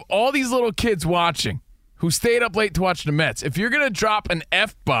front of all these little kids watching who stayed up late to watch the Mets, if you're going to drop an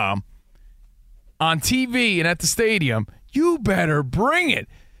F-bomb on TV and at the stadium, you better bring it.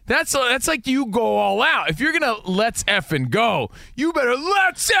 That's like you go all out. If you're going to let's effing go, you better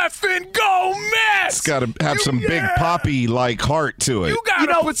let's effing go, Mets! It's got to have some big poppy-like heart to it. You got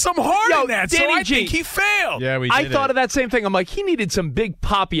to put some heart in that, Danny so I G, think he failed. Yeah, I thought of that same thing. I'm like, he needed some big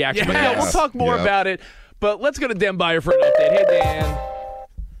poppy action. But Yes. we'll talk more about it. But let's go to Dan Byer for an update. Hey, Dan.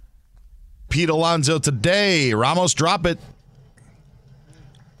 Pete Alonso today. Ramos, drop it.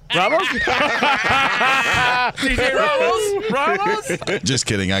 Ramos? DJ Ramos? Just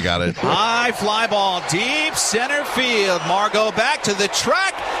kidding. I got it. High fly ball, deep center field. Margot back to the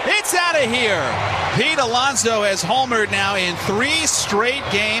track. It's out of here. Pete Alonso has homered now in 3 straight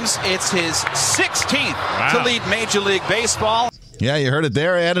games. It's his 16th to lead Major League Baseball. Yeah, you heard it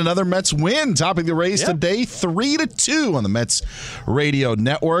there. And another Mets win, topping the race today, 3-2 on the Mets radio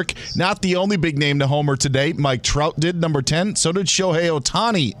network. Not the only big name to homer today. Mike Trout did, number 10. So did Shohei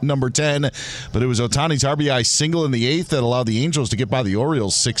Ohtani, number 10. But it was Ohtani's RBI single in the 8th that allowed the Angels to get by the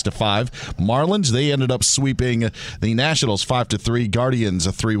Orioles 6-5. Marlins, they ended up sweeping the Nationals 5-3. Guardians,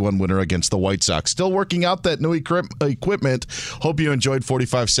 a 3-1 winner against the White Sox. Still working out that new equipment. Hope you enjoyed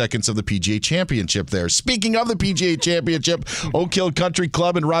 45 seconds of the PGA Championship there. Speaking of the PGA Championship, Oak Hill Country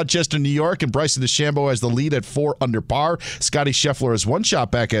Club in Rochester, New York, and Bryson DeChambeau has the lead at 4 under par. Scotty Scheffler has 1 shot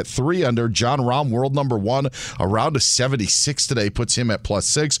back at 3 under. John Rahm, world number 1, a round of 76 today, puts him at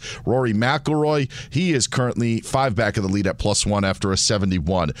 +6. Rory McIlroy, he is currently 5 back of the lead at +1 after a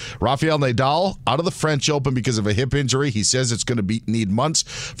 71. Rafael Nadal out of the French Open because of a hip injury. He says it's going to need months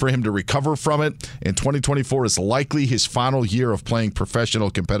for him to recover from it. And 2024 is likely his final year of playing professional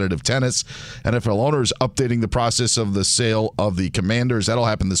competitive tennis. NFL owners updating the process of the sale of the Commanders. That'll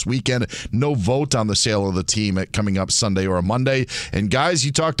happen this weekend. No vote on the sale of the team coming up Sunday or a Monday. And guys,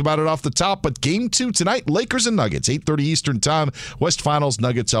 you talked about it off the top, but game 2 tonight, Lakers and Nuggets, 8:30 Eastern time. West Finals,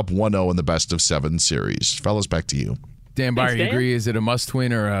 Nuggets up 1-0 in the best-of-7 series. Fellas, back to you. Dan Byer, you agree? Is it a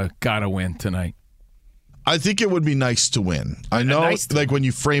must-win or a gotta-win tonight? I think it would be nice to win. I know, when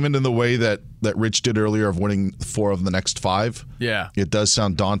you frame it in the way that Rich did earlier of winning 4 of the next 5, it does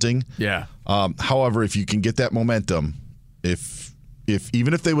sound daunting. Yeah. However, if you can get that momentum,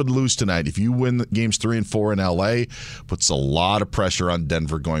 even if they would lose tonight, if you win games 3 and 4 in LA, puts a lot of pressure on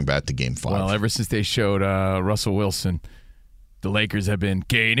Denver going back to game 5. Well, ever since they showed Russell Wilson, the Lakers have been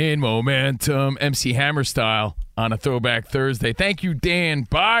gaining momentum, MC Hammer style, on a Throwback Thursday. Thank you, Dan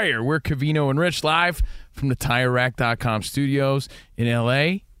Byer. We're Covino and Rich live from the TireRack.com studios in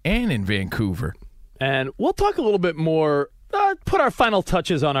LA and in Vancouver. And we'll talk a little bit more, put our final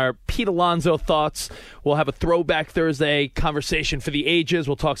touches on our Pete Alonso thoughts. We'll have a Throwback Thursday conversation for the ages.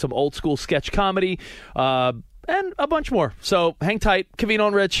 We'll talk some old school sketch comedy and a bunch more. So hang tight. Covino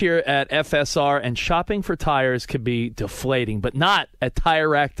and Rich here at FSR. And shopping for tires could be deflating, but not at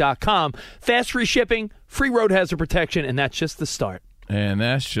TireRack.com. Fast free shipping, free road hazard protection, and that's just the start. And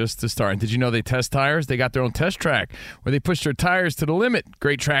that's just the start. And did you know they test tires? They got their own test track where they push their tires to the limit.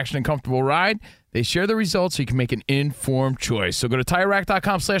 Great traction and comfortable ride. They share the results so you can make an informed choice. So go to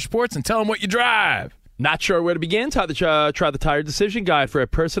TireRack.com/sports and tell them what you drive. Not sure where to begin? Try the Tire Decision Guide for a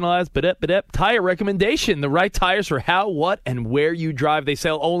personalized tire recommendation. The right tires for how, what, and where you drive. They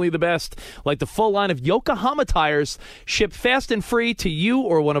sell only the best, like the full line of Yokohama tires, shipped fast and free to you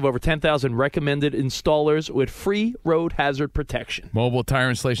or one of over 10,000 recommended installers with free road hazard protection. Mobile tire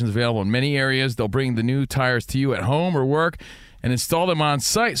installations available in many areas. They'll bring the new tires to you at home or work. and install them on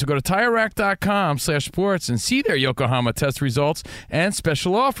site. So go to TireRack.com/sports and see their Yokohama test results and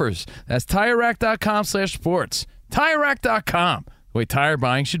special offers. That's TireRack.com/sports. TireRack.com, the way tire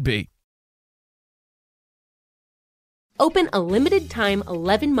buying should be. Open a limited-time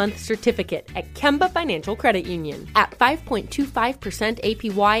 11-month certificate at Kemba Financial Credit Union. At 5.25%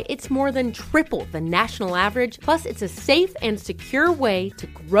 APY, it's more than triple the national average, plus it's a safe and secure way to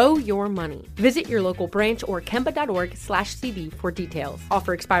grow your money. Visit your local branch or kemba.org/CD for details.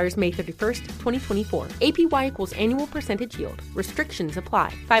 Offer expires May 31st, 2024. APY equals annual percentage yield. Restrictions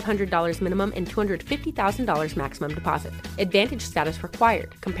apply. $500 minimum and $250,000 maximum deposit. Advantage status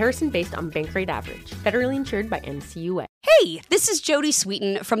required. Comparison based on bank rate average. Federally insured by NCUA. Hey, this is Jody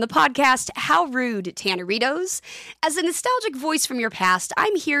Sweeten from the podcast How Rude, Tanneritos. As a nostalgic voice from your past,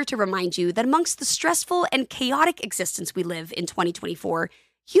 I'm here to remind you that amongst the stressful and chaotic existence we live in 2024,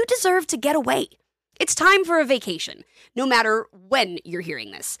 you deserve to get away. It's time for a vacation, no matter when you're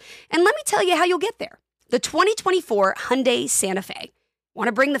hearing this. And let me tell you how you'll get there. The 2024 Hyundai Santa Fe. Want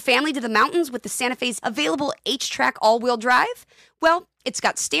to bring the family to the mountains with the Santa Fe's available H-Track all-wheel drive? Well, it's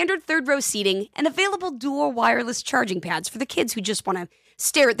got standard third-row seating and available dual wireless charging pads for the kids who just want to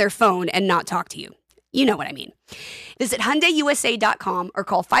stare at their phone and not talk to you. You know what I mean. Visit HyundaiUSA.com or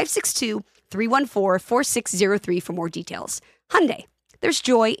call 562-314-4603 for more details. Hyundai, there's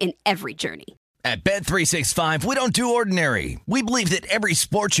joy in every journey. At Bet365, we don't do ordinary. We believe that every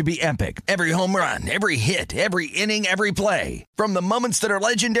sport should be epic. Every home run, every hit, every inning, every play. From the moments that are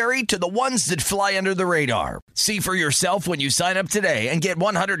legendary to the ones that fly under the radar. See for yourself when you sign up today and get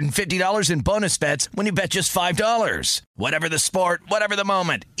 $150 in bonus bets when you bet just $5. Whatever the sport, whatever the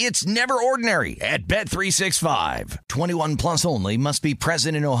moment, it's never ordinary at Bet365. 21 plus only. Must be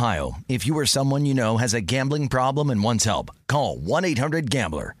present in Ohio. If you or someone you know has a gambling problem and wants help, call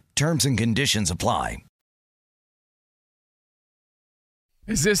 1-800-GAMBLER. Terms and conditions apply.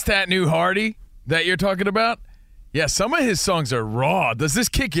 Is this that new Hardy that you're talking about? Yeah, some of his songs are raw. Does this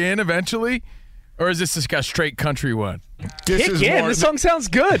kick in eventually? Or is this just a straight country one? This song sounds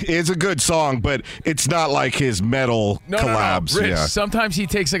good. It's a good song, but it's not like his metal collabs. No. Rich, yeah. Sometimes he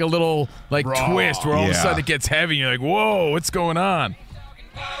takes like a little twist where all of a sudden it gets heavy and you're like, whoa, what's going on?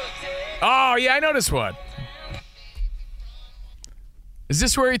 Oh, yeah, I know this one. Is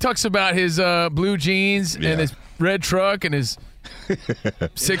this where he talks about his blue jeans and his red truck and his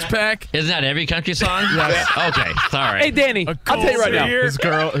six-pack? Isn't that every country song? Yes. Okay, sorry. Hey, Danny, I'll tell you right now. His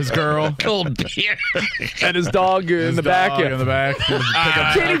girl. Cold beer. And his dog in the back. In the back.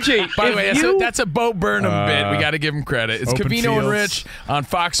 Danny G. By the way, that's a Bo Burnham bit. We got to give him credit. It's Covino and Rich on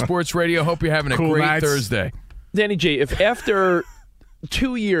Fox Sports Radio. Hope you're having a great Thursday. Danny G, if after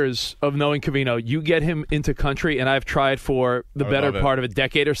 2 years of knowing Covino, you get him into country, and I've tried for the better part of a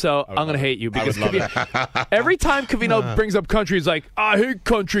decade or so, I'm going to hate you because every time Covino brings up country, he's like, I hate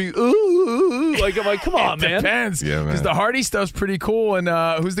country. Ooh. I'm like, come on, man. It depends. Because the Hardy stuff's pretty cool. And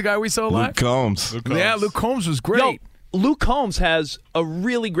who's the guy we saw live? Luke Combs. Yeah, Luke Combs was great. Luke Combs has a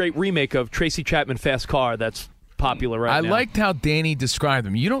really great remake of Tracy Chapman Fast Car that's popular right now. I liked how Danny described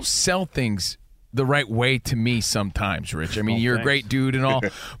them. You don't sell things the right way to me sometimes, Rich. I mean, you're a great dude and all,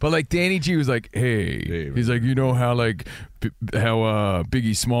 but like Danny G was like, hey. He's like, you know how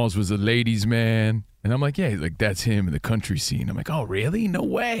Biggie Smalls was a ladies' man, and I'm like, yeah, like that's him in the country scene. I'm like, oh really? No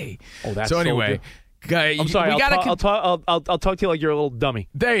way. Oh, that's so anyway. Guy, I'm sorry. I'll talk to you like you're a little dummy.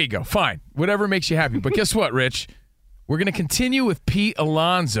 There you go. Fine. Whatever makes you happy. But guess what, Rich? We're going to continue with Pete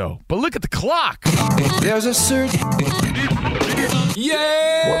Alonso. But look at the clock. There's a certain...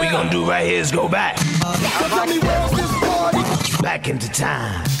 Yeah! What we going to do right here is go back. Back into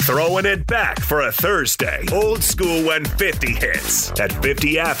time. Throwing it back for a Thursday. Old school when 50 hits. At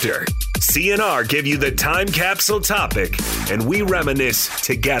 50 after, CNR give you the time capsule topic, and we reminisce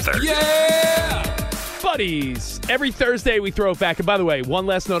together. Yeah! Buddies, every Thursday we throw it back. And by the way, one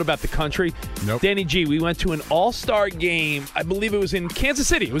last note about the country. Nope. Danny G, we went to an all-star game. I believe it was in Kansas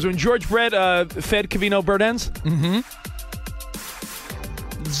City. It was when George Brett fed Covino bird ends. Mm-hmm.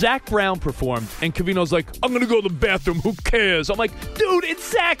 Zach Brown performed, and Covino's like, I'm going to go to the bathroom. Who cares? I'm like, dude,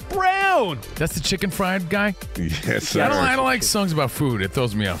 it's Zach Brown. That's the chicken fried guy? Yes, sir. I don't like songs about food. It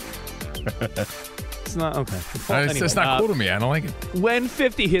throws me off. It's not okay. It's not cool to me. I don't like it. When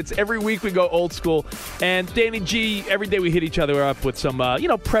 50 hits, every week we go old school. And Danny G, every day we hit each other up with some,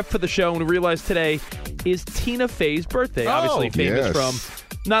 prep for the show. And we realized today is Tina Fey's birthday. Obviously famous from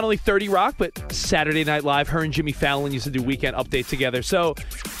not only 30 Rock, but Saturday Night Live. Her and Jimmy Fallon used to do Weekend Update together. So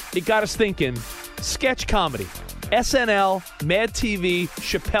it got us thinking, sketch comedy. SNL, Mad TV,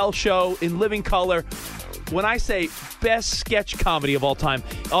 Chappelle Show, In Living Color. When I say best sketch comedy of all time,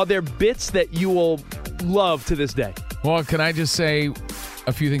 are there bits that you will love to this day? Well, can I just say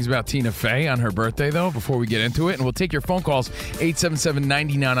a few things about Tina Fey on her birthday, though, before we get into it? And we'll take your phone calls,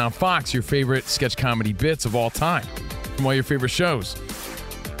 877-99 on Fox, your favorite sketch comedy bits of all time from all your favorite shows.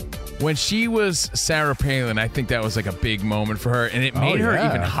 When she was Sarah Palin, I think that was like a big moment for her, and it made her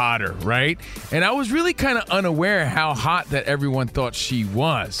even hotter, right? And I was really kind of unaware how hot that everyone thought she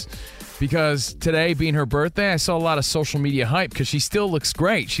was. Because today, being her birthday, I saw a lot of social media hype because she still looks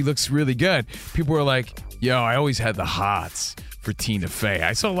great. She looks really good. People were like, yo, I always had the hots for Tina Fey.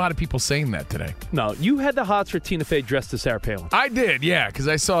 I saw a lot of people saying that today. No, you had the hots for Tina Fey dressed as Sarah Palin. I did, yeah, because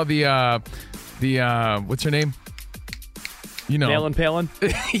I saw the what's her name? You know. Malin Palin?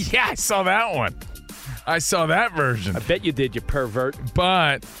 Yeah, I saw that one. I saw that version. I bet you did, you pervert.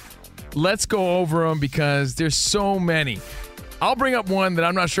 But let's go over them because there's so many. I'll bring up one that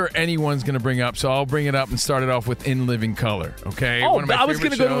I'm not sure anyone's going to bring up, so I'll bring it up and start it off with In Living Color, okay? Oh, I was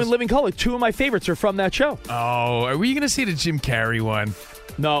going to go to In Living Color. Two of my favorites are from that show. Oh, are we going to see the Jim Carrey one?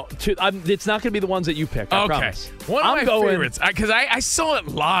 No, it's not going to be the ones that you pick, I promise. One of my favorites, because I saw it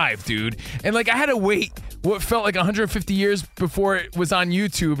live, dude, and like I had to wait what felt like 150 years before it was on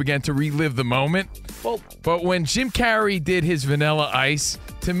YouTube again to relive the moment. Well, but when Jim Carrey did his Vanilla Ice,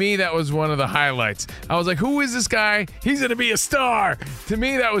 to me, that was one of the highlights. I was like, who is this guy? He's going to be a star. To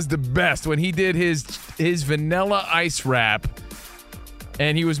me, that was the best when he did his Vanilla Ice rap,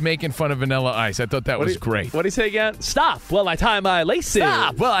 and he was making fun of Vanilla Ice. I thought that was great. What did he say again? Stop while I tie my laces.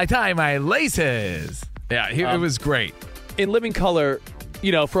 Stop while I tie my laces. Yeah, it was great. In Living Color,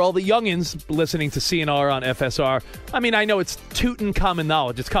 you know, for all the youngins listening to CNR on FSR, I mean, I know it's tootin' common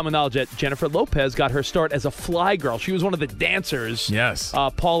knowledge. It's common knowledge that Jennifer Lopez got her start as a Fly Girl. She was one of the dancers. Yes.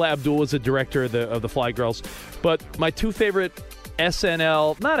 Paula Abdul was the director of the Fly Girls. But my two favorite not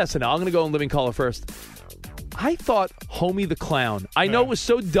SNL, I'm going to go In Living Color first. I thought Homie the Clown. I know it was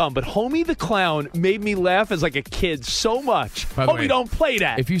so dumb, but Homie the Clown made me laugh as like a kid so much. Homie, don't play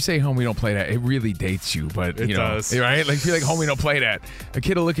that. If you say Homie, don't play that, it really dates you, but you know, does. Right? Like, if you're like, Homie, don't play that, a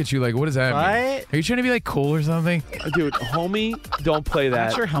kid will look at you like, what does that mean? Are you trying to be like cool or something? Dude, Homie, don't play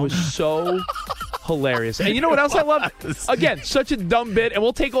that. It was so hilarious. And you know what else I love? Again, such a dumb bit, and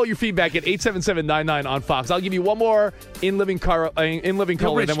we'll take all your feedback at 877-99 on Fox. I'll give you one more In Living Color. Rich, and then we'll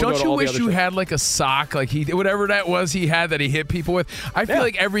don't go to you all wish the you shows. had like a sock, like whatever that was he had that he hit people with? I feel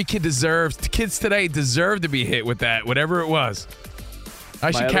like every kid kids today deserve to be hit with that, whatever it was.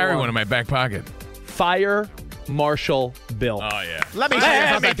 I should carry one in my back pocket. Fire Marshal Bill. Oh, yeah. Let me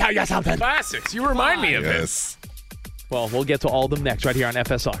tell you something. Classics. You remind me of this. Well, we'll get to all of them next right here on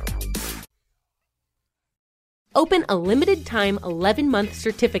FSR. Open a limited-time 11-month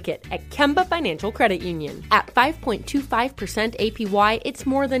certificate at Kemba Financial Credit Union. At 5.25% APY, it's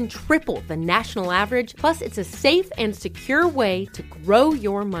more than triple the national average, plus it's a safe and secure way to grow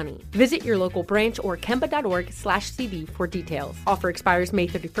your money. Visit your local branch or kemba.org/CD for details. Offer expires May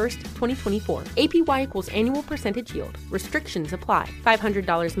 31st, 2024. APY equals annual percentage yield. Restrictions apply.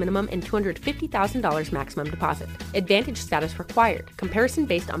 $500 minimum and $250,000 maximum deposit. Advantage status required. Comparison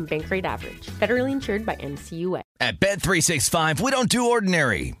based on bank rate average. Federally insured by NCUA. At Bet365, we don't do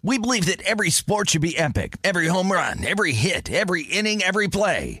ordinary. We believe that every sport should be epic. Every home run, every hit, every inning, every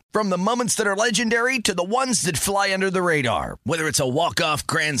play. From the moments that are legendary to the ones that fly under the radar. Whether it's a walk-off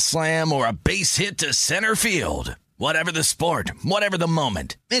grand slam or a base hit to center field. Whatever the sport, whatever the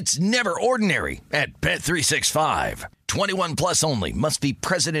moment. It's never ordinary at Bet365. 21 plus only. Must be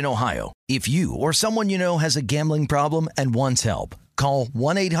present in Ohio. If you or someone you know has a gambling problem and wants help, call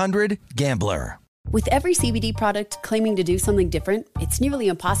 1-800-GAMBLER. With every CBD product claiming to do something different, it's nearly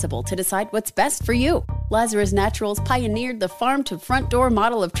impossible to decide what's best for you. Lazarus Naturals pioneered the farm-to-front-door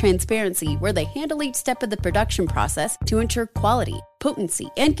model of transparency, where they handle each step of the production process to ensure quality, potency,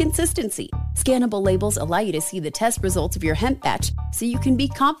 and consistency. Scannable labels allow you to see the test results of your hemp batch, so you can be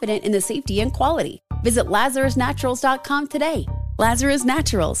confident in the safety and quality. Visit LazarusNaturals.com today. Lazarus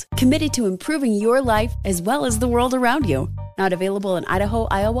Naturals, committed to improving your life as well as the world around you. Not available in Idaho,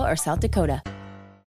 Iowa, or South Dakota.